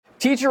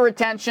Teacher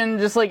retention,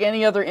 just like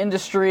any other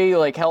industry,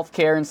 like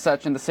healthcare and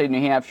such in the state of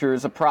New Hampshire,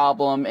 is a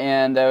problem.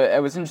 And I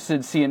was interested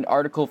to see an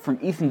article from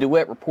Ethan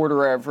DeWitt,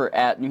 reporter over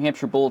at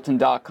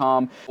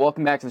NewHampshireBulletin.com.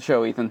 Welcome back to the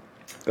show, Ethan.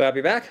 Glad to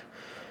be back.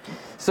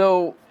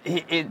 So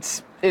it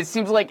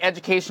seems like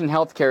education and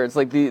healthcare, it's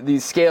like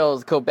these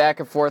scales go back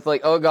and forth,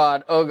 like, oh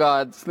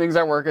God, things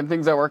aren't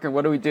working,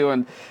 what do we do?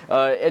 And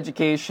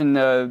education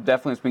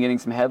definitely has been getting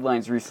some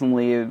headlines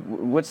recently.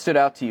 What stood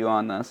out to you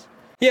on this?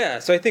 Yeah,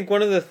 so I think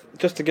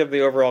just to give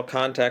the overall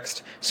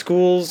context,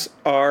 schools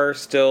are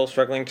still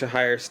struggling to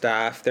hire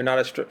staff. They're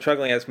not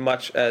struggling as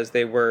much as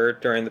they were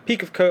during the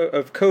peak of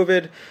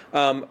COVID,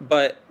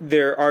 but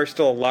there are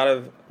still a lot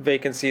of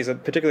vacancies,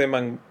 particularly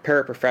among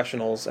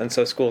paraprofessionals, and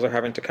so schools are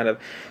having to kind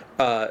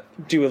of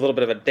do a little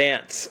bit of a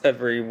dance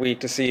every week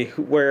to see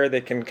where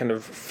they can kind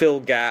of fill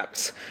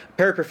gaps.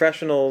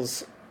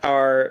 Paraprofessionals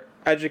are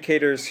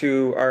educators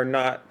who are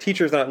not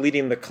teachers, not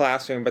leading the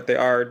classroom, but they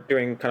are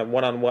doing kind of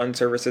one-on-one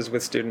services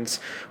with students,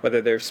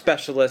 whether they're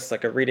specialists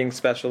like a reading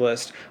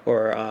specialist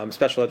or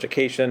special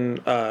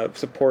education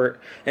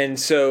support. And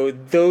so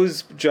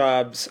those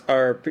jobs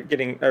are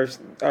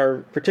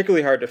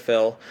particularly hard to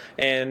fill,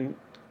 and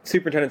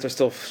superintendents are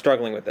still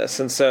struggling with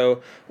this. And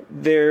so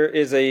there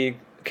is a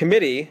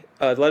committee,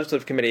 the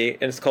legislative committee,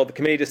 and it's called the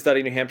Committee to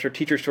Study New Hampshire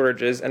Teacher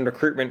Shortages and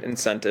Recruitment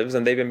Incentives,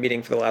 and they've been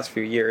meeting for the last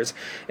few years.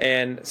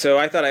 And so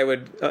I thought I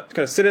would kind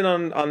of sit in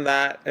on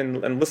that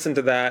and listen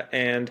to that,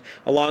 and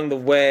along the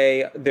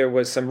way there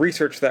was some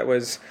research that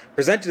was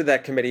presented to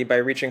that committee by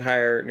Reaching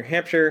Higher New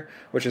Hampshire,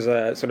 which is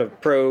a sort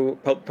of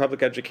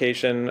pro-public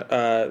education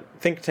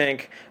think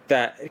tank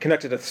that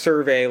conducted a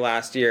survey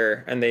last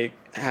year, and they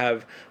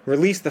have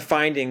released the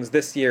findings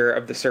this year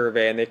of the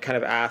survey, and they kind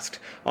of asked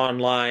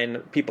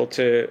online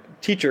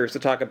teachers to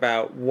talk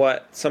about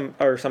what some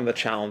of the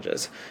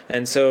challenges.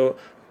 And so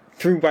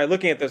by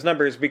looking at those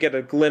numbers, we get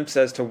a glimpse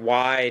as to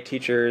why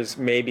teachers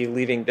may be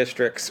leaving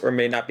districts or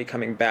may not be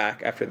coming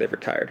back after they've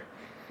retired.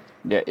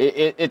 Yeah,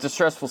 it's a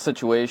stressful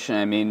situation.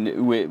 I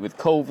mean, with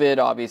COVID,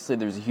 obviously,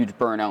 there's a huge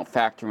burnout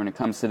factor when it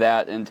comes to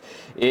that, and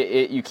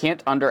you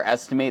can't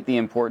underestimate the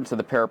importance of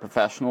the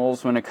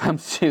paraprofessionals when it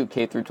comes to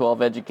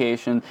K-12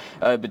 education,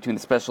 between the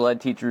special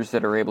ed teachers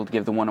that are able to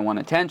give the one-on-one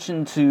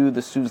attention to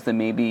the students that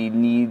maybe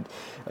need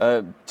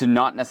to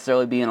not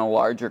necessarily be in a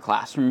larger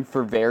classroom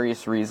for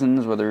various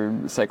reasons, whether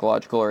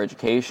psychological or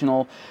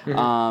educational,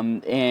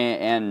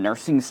 and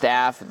nursing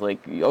staff.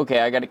 Like,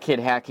 okay, I got a kid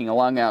hacking a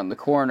lung out in the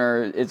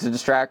corner, it's a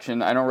distraction.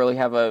 I don't really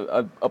have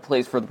a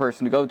place for the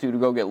person to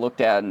go get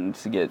looked at and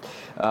to get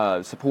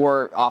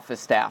support, office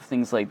staff,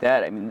 things like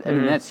that. I mean,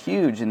 that's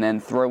huge. And then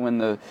throw in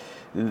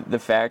the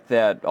fact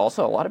that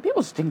also a lot of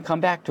people just didn't come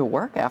back to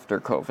work after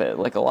COVID.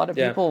 Like, a lot of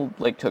people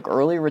took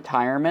early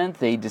retirement.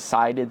 They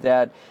decided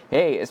that,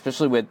 hey,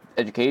 especially with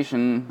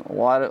education, a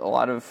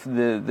lot of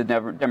the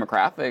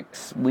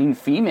demographics lean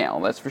female,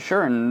 that's for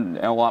sure, and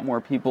a lot more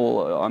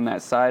people on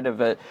that side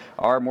of it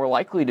are more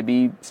likely to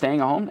be staying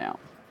at home now.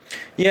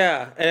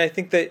 Yeah, and I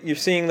think that you're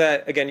seeing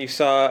that, again, you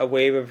saw a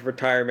wave of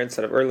retirements,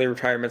 of early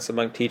retirements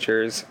among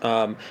teachers,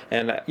 and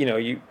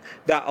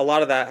a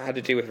lot of that had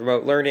to do with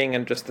remote learning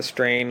and just the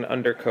strain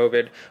under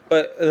COVID.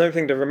 But another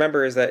thing to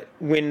remember is that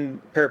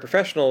when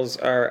paraprofessionals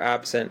are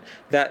absent,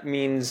 that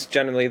means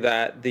generally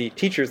that the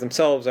teachers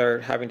themselves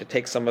are having to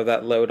take some of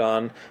that load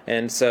on.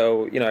 And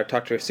so, I've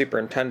talked to a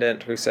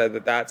superintendent who said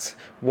that that's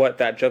what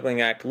that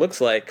juggling act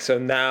looks like. So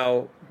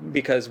now,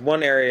 because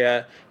one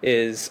area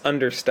is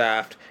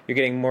understaffed, you're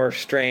getting more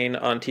strain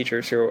on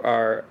teachers who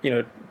are,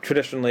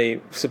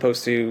 traditionally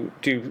supposed to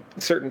do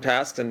certain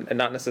tasks and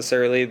not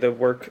necessarily the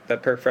work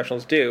that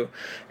paraprofessionals do.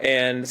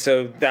 And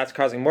so that's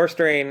causing more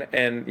strain,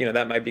 and,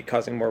 that might be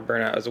causing more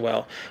burnout as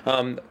well.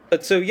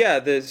 But so,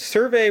 the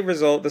survey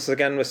result, this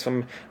again was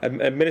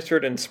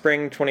administered in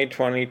spring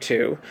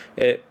 2022.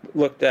 It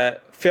looked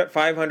at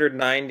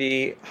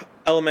 590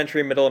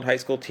 elementary, middle, and high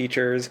school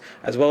teachers,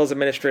 as well as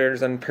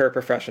administrators and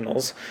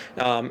paraprofessionals.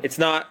 It's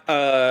not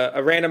a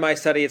randomized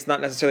study. It's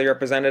not necessarily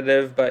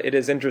representative, but it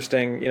is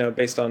interesting,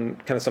 based on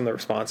kind of some of the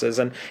responses.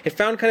 And it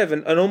found kind of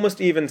an almost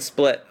even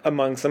split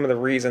among some of the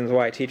reasons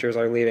why teachers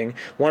are leaving.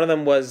 One of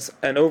them was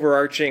an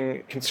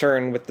overarching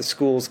concern with the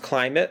school's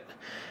climate.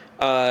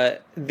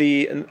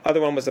 The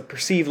other one was a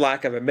perceived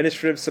lack of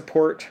administrative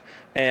support,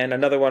 and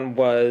another one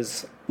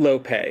was low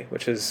pay,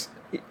 which has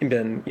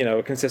been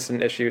a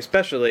consistent issue,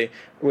 especially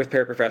with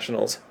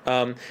paraprofessionals.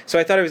 So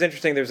I thought it was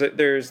interesting.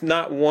 There's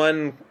not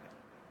one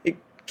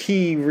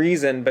key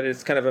reason, but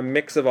it's kind of a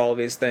mix of all of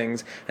these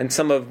things, and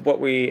some of what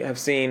we have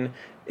seen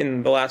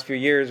in the last few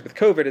years with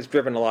COVID has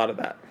driven a lot of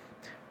that.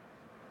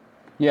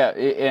 Yeah,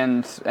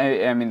 and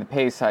I mean, the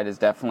pay side is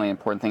definitely an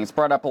important thing. It's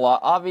brought up a lot,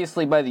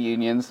 obviously, by the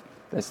unions.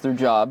 That's their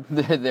job.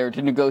 They're there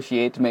to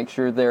negotiate, to make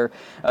sure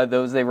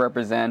those they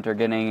represent are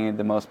getting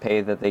the most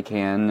pay that they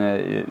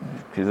can,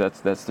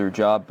 because that's their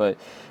job. But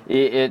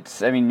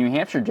New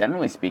Hampshire,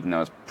 generally speaking,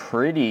 though, is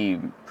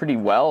pretty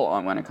well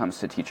on when it comes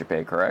to teacher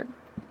pay, correct?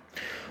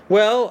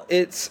 Well,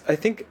 I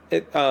think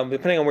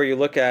depending on where you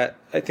look at,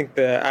 I think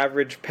the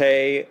average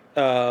pay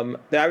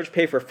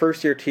for a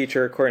first year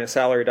teacher, according to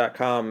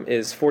salary.com,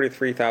 is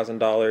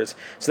 $43,000.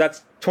 So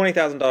that's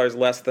 $20,000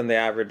 less than the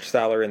average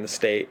salary in the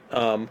state.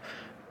 And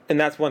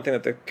that's one thing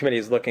that the committee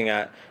is looking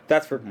at.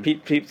 That's for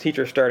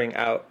teachers starting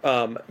out.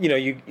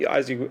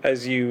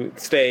 As you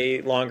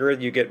stay longer,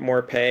 you get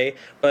more pay.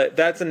 But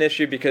that's an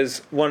issue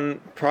because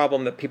one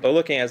problem that people are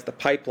looking at is the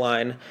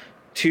pipeline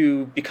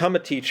to become a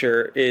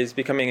teacher is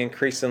becoming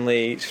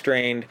increasingly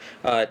strained.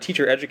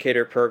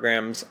 Teacher-educator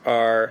programs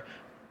are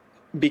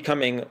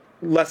becoming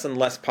less and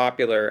less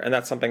popular, and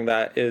that's something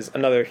that is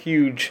another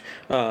huge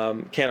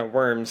can of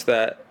worms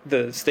that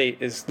the state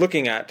is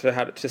looking at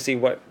to see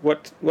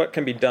what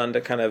can be done to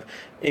kind of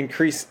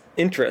increase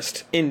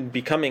interest in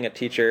becoming a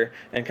teacher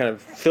and kind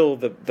of fill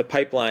the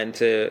pipeline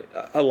to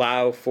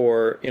allow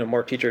for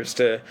more teachers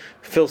to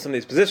fill some of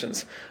these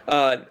positions.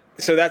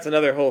 So that's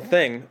another whole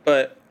thing,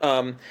 but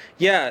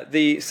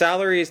the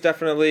salary is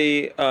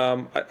definitely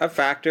a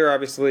factor.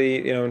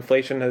 Obviously,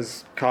 inflation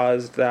has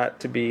caused that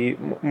to be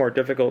more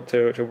difficult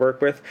to work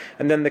with.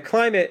 And then the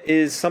climate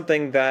is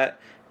something that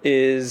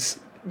there's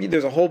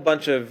a whole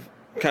bunch of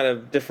kind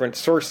of different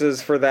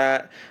sources for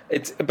that.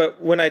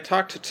 But when I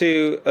talked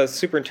to a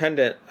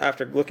superintendent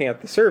after looking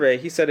at the survey,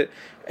 he said it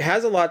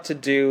has a lot to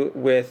do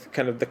with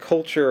kind of the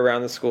culture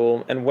around the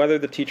school and whether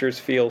the teachers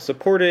feel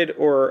supported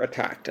or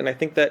attacked. And I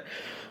think that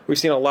we've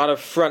seen a lot of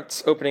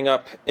fronts opening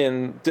up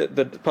in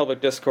the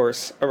public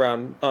discourse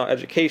around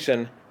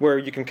education, where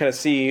you can kind of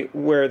see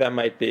where that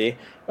might be.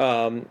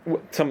 Some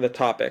of the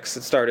topics.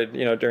 It started,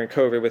 during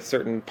COVID with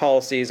certain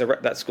policies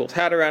that schools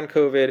had around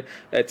COVID.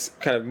 It's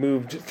kind of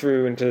moved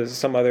through into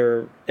some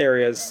other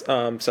areas,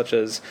 such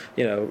as,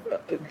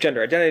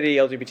 gender identity,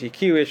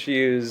 LGBTQ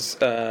issues,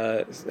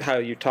 how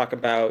you talk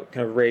about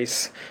kind of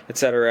race,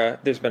 etc.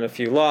 There's been a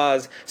few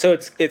laws, so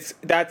it's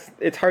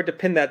hard to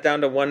pin that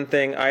down to one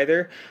thing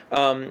either.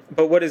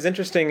 But what is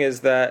interesting is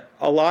that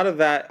a lot of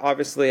that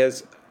obviously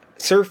has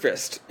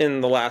surfaced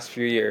in the last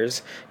few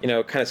years.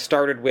 Kind of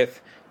started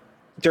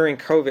during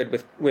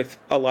COVID with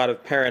a lot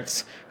of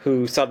parents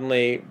who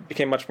suddenly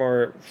became much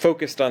more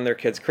focused on their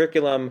kids'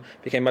 curriculum,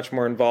 became much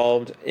more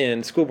involved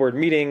in school board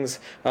meetings,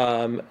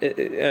 and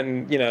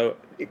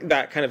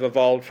that kind of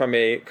evolved from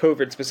a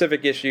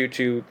COVID-specific issue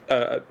to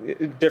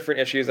different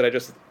issues that I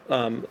just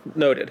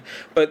noted.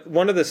 But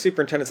one of the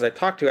superintendents that I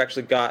talked to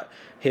actually got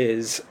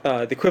his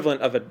the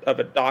equivalent of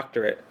a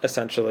doctorate,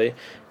 essentially,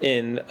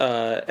 in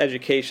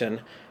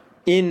education.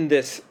 In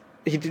this,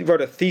 he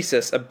wrote a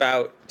thesis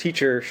about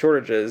teacher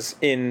shortages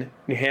in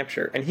New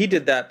Hampshire, and he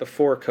did that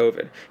before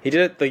COVID. He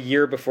did it the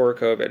year before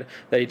COVID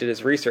that he did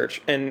his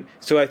research, and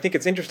so I think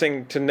it's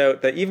interesting to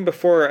note that even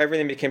before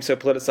everything became so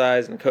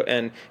politicized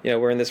and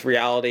we're in this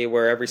reality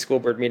where every school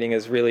board meeting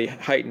is really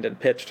heightened and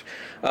pitched,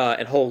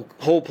 and whole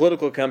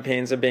political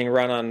campaigns are being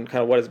run on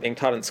kind of what is being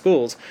taught in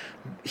schools.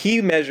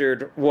 He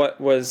measured what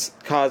was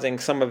causing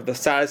some of the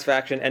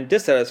satisfaction and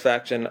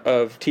dissatisfaction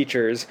of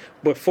teachers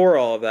before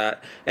all of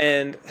that,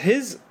 and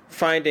his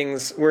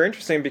findings were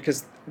interesting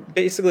because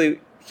basically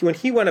when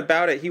he went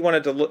about it, he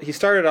wanted to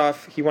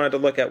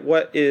look at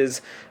what is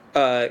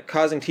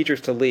causing teachers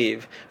to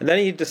leave, and then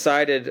he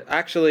decided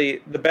actually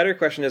the better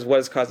question is what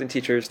is causing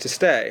teachers to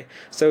stay.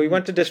 So he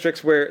went to districts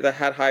that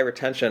had high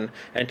retention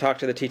and talked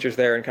to the teachers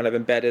there and kind of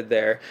embedded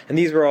there, and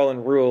these were all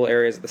in rural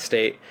areas of the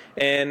state.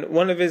 And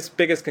one of his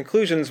biggest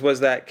conclusions was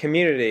that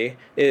community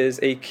is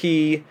a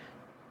key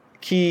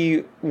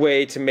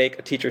way to make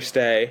a teacher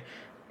stay.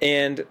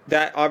 And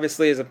that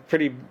obviously is a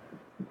pretty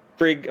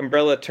big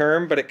umbrella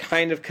term, but it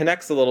kind of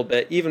connects a little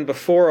bit, even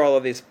before all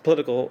of these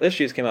political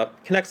issues came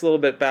up, connects a little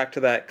bit back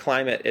to that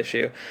climate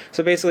issue.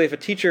 So basically, if a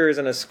teacher is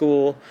in a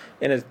school,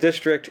 in a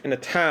district, in a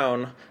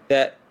town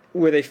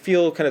where they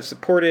feel kind of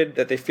supported,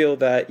 that they feel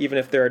that even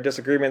if there are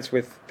disagreements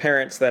with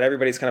parents, that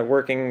everybody's kind of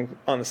working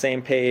on the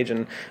same page,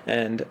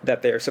 and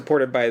that they're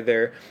supported by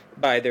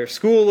their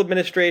school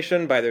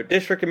administration, by their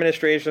district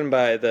administration,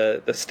 by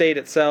the state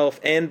itself,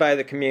 and by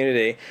the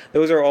community.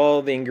 Those are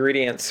all the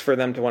ingredients for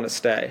them to want to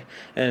stay.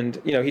 And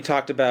he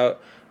talked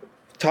about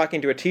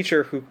talking to a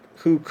teacher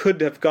who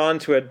could have gone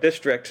to a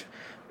district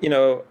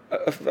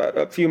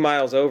a few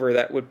miles over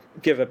that would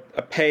give a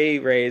pay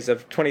raise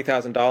of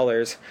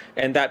 $20,000,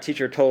 and that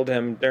teacher told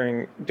him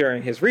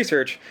during his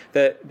research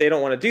that they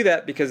don't want to do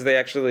that because they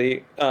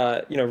actually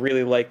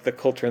really like the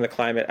culture and the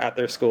climate at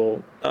their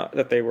school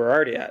that they were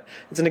already at.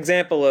 It's an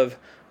example of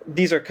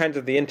these are kind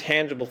of the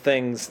intangible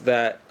things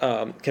that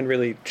can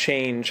really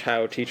change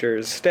how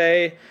teachers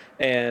stay,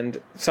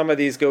 and some of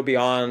these go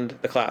beyond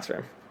the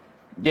classroom.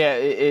 Yeah,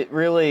 it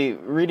really,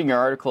 reading your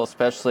article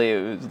especially,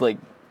 it was like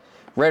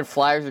red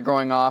flags are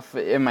going off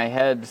in my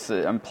head.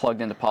 So I'm plugged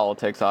into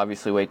politics,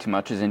 obviously, way too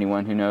much, as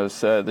anyone who knows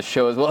the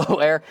show is well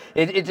aware.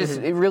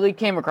 It really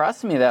came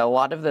across to me that a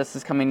lot of this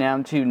is coming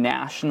down to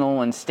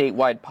national and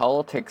statewide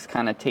politics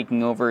kind of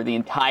taking over the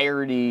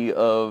entirety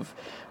of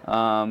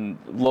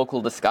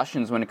local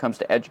discussions when it comes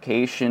to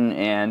education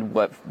and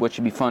what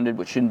should be funded,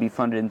 what shouldn't be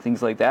funded, and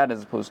things like that,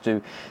 as opposed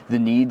to the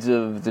needs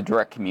of the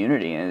direct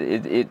community. And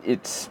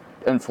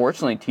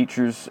unfortunately,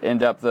 teachers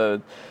end up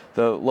the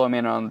low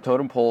man on the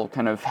totem pole,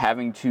 kind of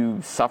having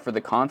to suffer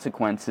the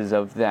consequences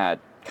of that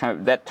kind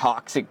of that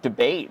toxic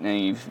debate. And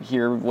you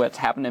hear what's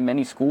happened in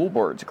many school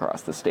boards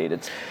across the state.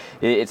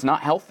 It's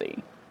not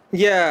healthy.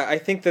 Yeah, I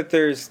think that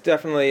there's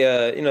definitely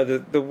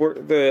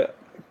the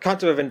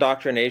concept of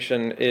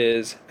indoctrination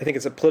is, I think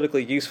it's a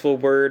politically useful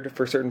word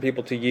for certain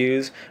people to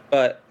use,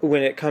 but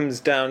when it comes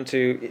down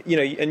to,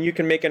 and you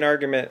can make an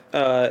argument,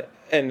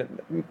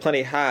 and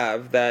plenty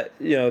have, that,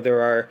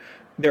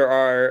 there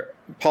are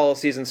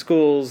policies in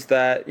schools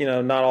that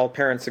not all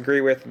parents agree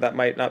with,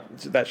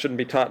 that shouldn't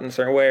be taught in a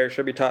certain way or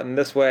should be taught in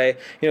this way.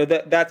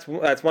 That's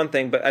one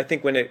thing. But I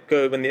think when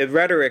the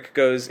rhetoric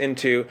goes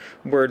into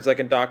words like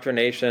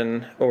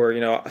indoctrination,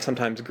 or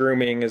sometimes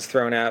grooming is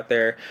thrown out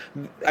there,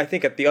 I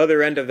think at the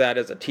other end of that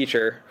is a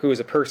teacher who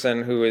is a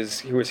person who is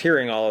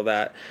hearing all of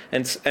that,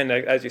 and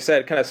as you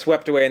said, kind of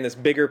swept away in this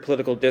bigger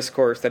political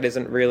discourse that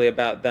isn't really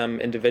about them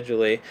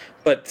individually,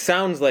 but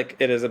sounds like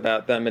it is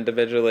about them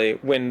individually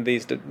when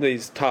these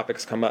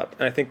topics come up.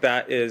 And I think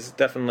that is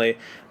definitely,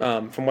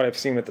 from what I've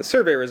seen with the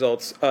survey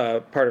results,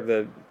 part of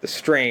the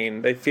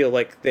strain. They feel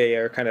like they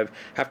are kind of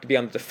have to be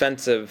on the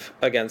defensive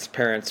against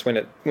parents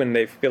when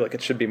they feel like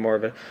it should be more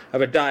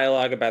of a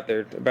dialogue about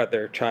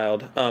their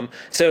child.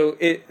 So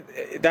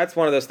that's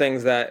one of those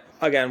things that,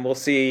 again, we'll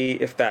see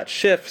if that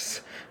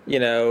shifts.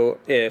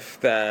 If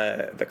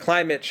the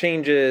climate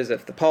changes,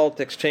 if the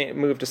politics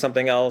move to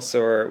something else,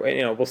 or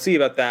we'll see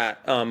about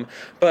that.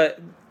 But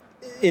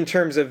in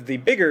terms of the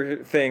bigger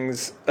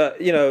things,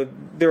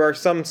 there are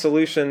some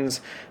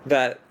solutions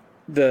that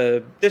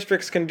the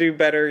districts can do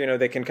better.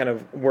 They can kind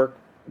of work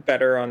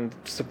better on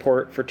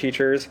support for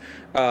teachers,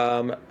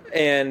 and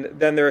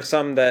then there are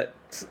some that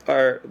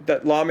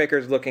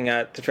lawmakers looking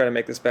at to try to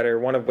make this better.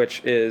 One of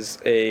which is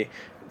a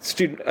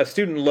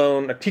student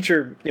loan,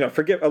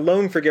 a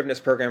loan forgiveness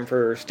program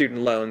for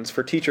student loans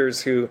for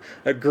teachers who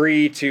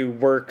agree to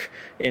work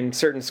in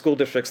certain school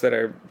districts that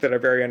are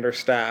very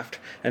understaffed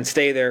and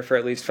stay there for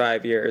at least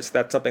 5 years.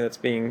 That's something that's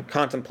being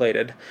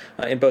contemplated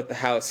in both the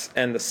House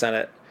and the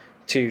Senate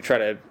to try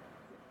to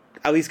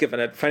at least give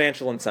a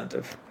financial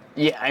incentive.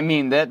 Yeah, I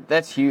mean,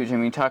 that's huge. I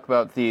mean, talk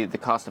about the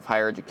cost of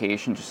higher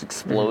education just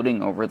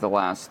exploding over the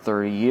last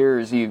 30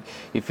 years. You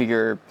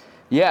figure,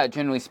 yeah,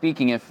 generally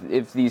speaking,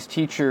 if these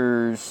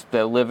teachers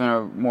that live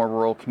in more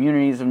rural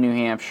communities of New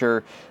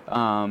Hampshire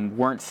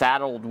weren't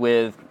saddled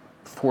with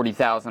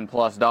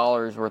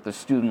 $40,000+ worth of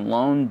student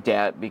loan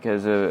debt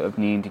because of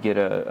needing to get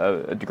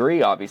a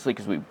degree, obviously,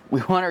 because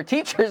we want our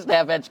teachers to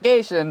have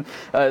education,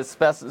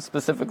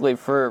 specifically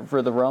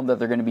for the realm that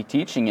they're going to be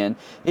teaching in.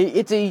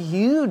 It's a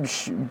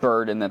huge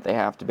burden that they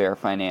have to bear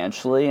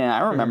financially. And I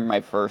remember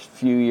my first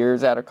few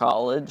years out of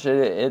college,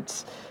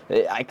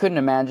 I couldn't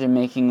imagine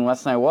making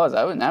less than I was.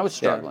 I was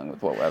struggling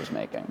with what I was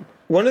making.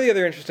 One of the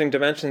other interesting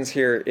dimensions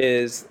here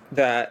is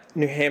that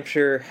New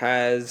Hampshire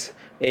has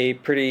a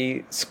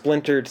pretty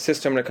splintered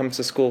system when it comes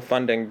to school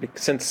funding,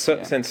 since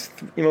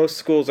most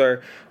schools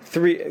are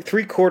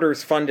three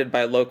quarters funded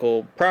by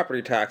local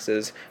property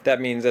taxes. That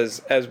means,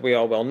 as we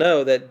all well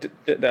know,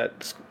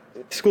 that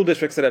school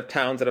districts that have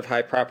towns that have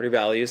high property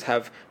values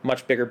have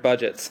much bigger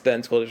budgets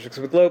than school districts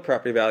with low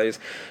property values.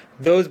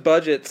 Those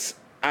budgets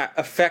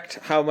affect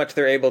how much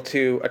they're able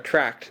to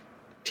attract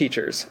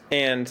teachers,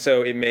 and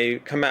so it may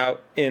come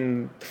out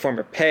in the form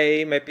of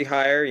pay, might be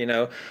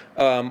higher,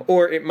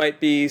 or it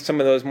might be some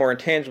of those more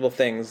intangible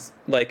things,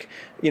 like,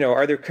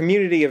 are there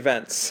community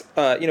events?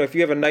 If you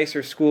have a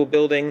nicer school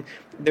building,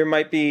 there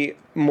might be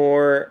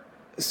more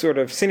sort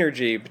of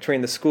synergy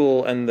between the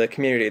school and the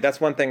community. That's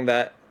one thing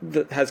that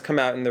has come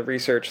out in the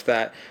research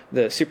that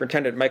the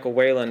superintendent, Michael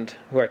Wayland,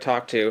 who I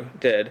talked to,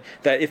 did,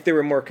 that if there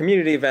were more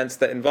community events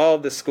that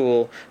involved the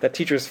school, that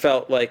teachers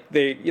felt like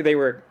they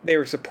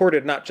were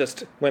supported, not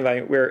just when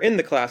they were in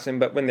the classroom,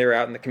 but when they were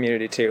out in the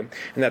community too,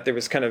 and that there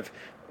was kind of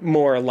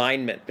more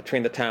alignment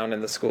between the town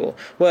and the school.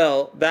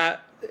 Well,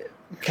 that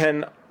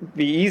can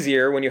be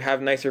easier when you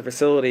have nicer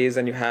facilities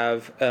and you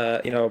have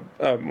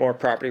a more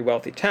property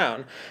wealthy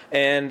town.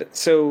 And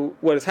so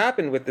what has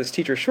happened with this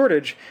teacher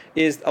shortage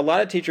is a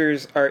lot of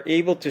teachers are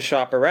able to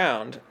shop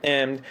around,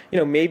 and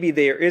maybe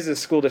there is a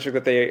school district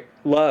that they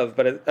love,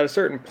 but at a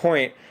certain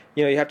point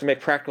you have to make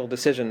practical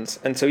decisions.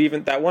 And so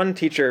even that one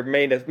teacher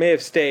may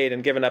have stayed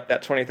and given up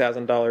that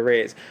 $20,000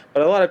 raise,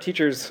 but a lot of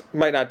teachers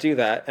might not do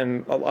that,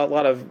 and a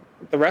lot of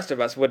the rest of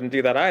us wouldn't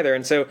do that either.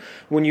 And so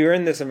when you're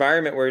in this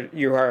environment where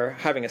you are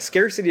having a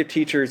scarcity of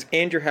teachers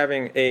and you're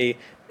having a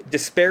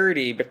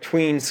disparity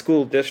between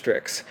school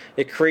districts,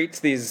 it creates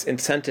these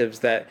incentives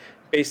that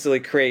basically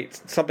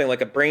create something like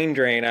a brain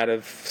drain out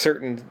of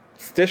certain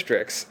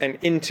districts and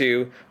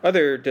into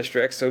other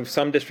districts. So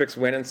some districts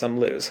win and some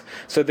lose.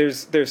 So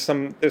there's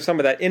some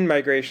of that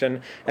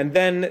in-migration, and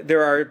then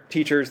there are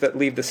teachers that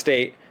leave the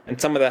state, and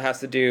some of that has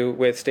to do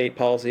with state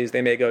policies.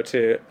 They may go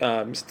to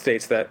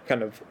states that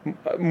kind of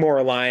more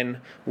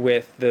align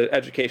with the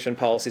education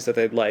policies that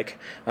they'd like,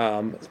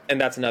 and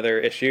that's another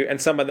issue.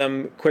 And some of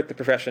them quit the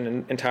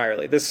profession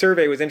entirely. This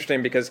survey was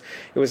interesting because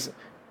it was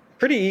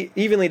pretty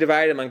evenly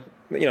divided among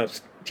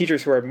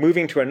teachers who are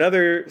moving to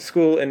another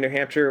school in New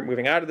Hampshire,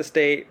 moving out of the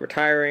state,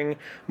 retiring,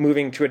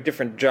 moving to a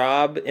different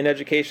job in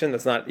education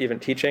that's not even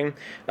teaching.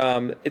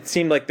 It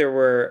seemed like there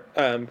were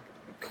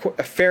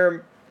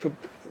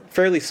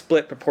fairly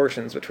split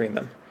proportions between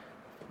them.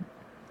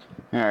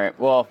 All right.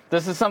 Well,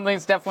 this is something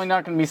that's definitely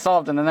not going to be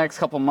solved in the next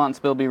couple months,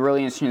 but it'll be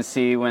really interesting to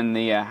see when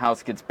the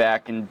House gets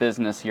back in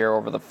business here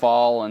over the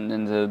fall and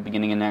into the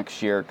beginning of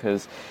next year,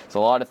 because there's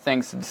a lot of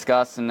things to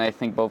discuss, and I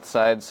think both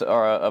sides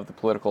of the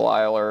political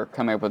aisle are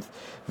coming up with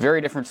very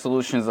different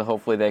solutions that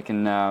hopefully they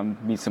can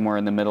meet somewhere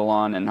in the middle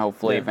on, and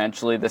hopefully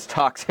eventually this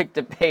toxic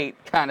debate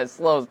kind of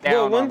slows down.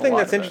 Well, one thing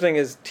that's interesting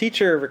is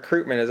teacher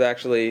recruitment is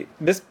actually,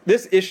 this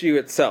issue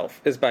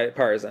itself is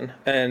bipartisan,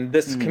 and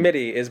this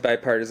committee is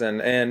bipartisan,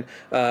 and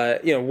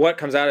what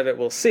comes out of it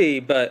we'll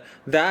see, but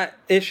that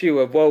issue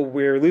of,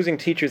 we're losing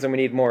teachers and we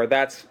need more,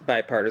 that's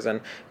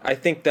bipartisan. I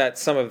think that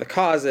some of the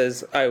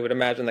causes, I would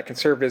imagine that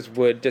conservatives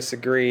would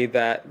disagree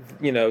that,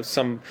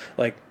 some,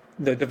 like,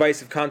 the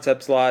divisive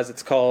concepts law, as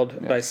it's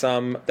called by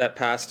some, that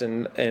passed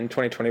in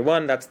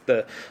 2021, that's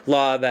the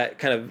law that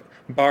kind of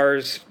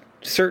bars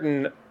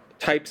certain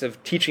types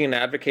of teaching and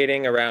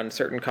advocating around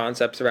certain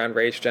concepts around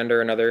race, gender,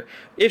 and other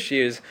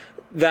issues.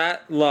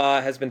 That law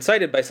has been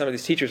cited by some of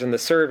these teachers in the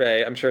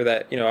survey. I'm sure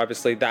that,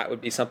 obviously that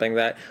would be something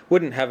that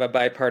wouldn't have a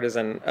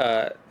bipartisan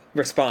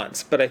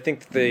response. But I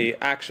think the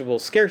actual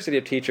scarcity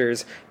of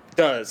teachers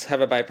does have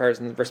a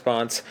bipartisan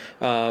response.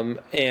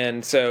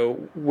 And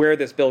so where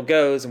this bill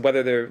goes and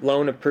whether the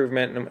loan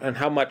improvement and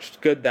how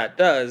much good that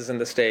does in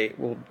the state,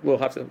 we'll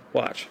have to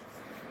watch.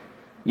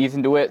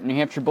 Ethan DeWitt,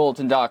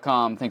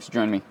 NewHampshireBulletin.com. Thanks for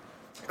joining me.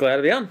 Glad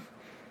to be on.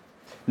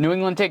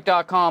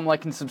 NewEnglandTake.com.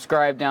 Like and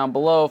subscribe down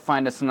below.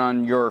 Find us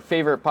on your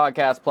favorite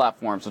podcast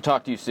platforms. We'll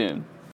talk to you soon.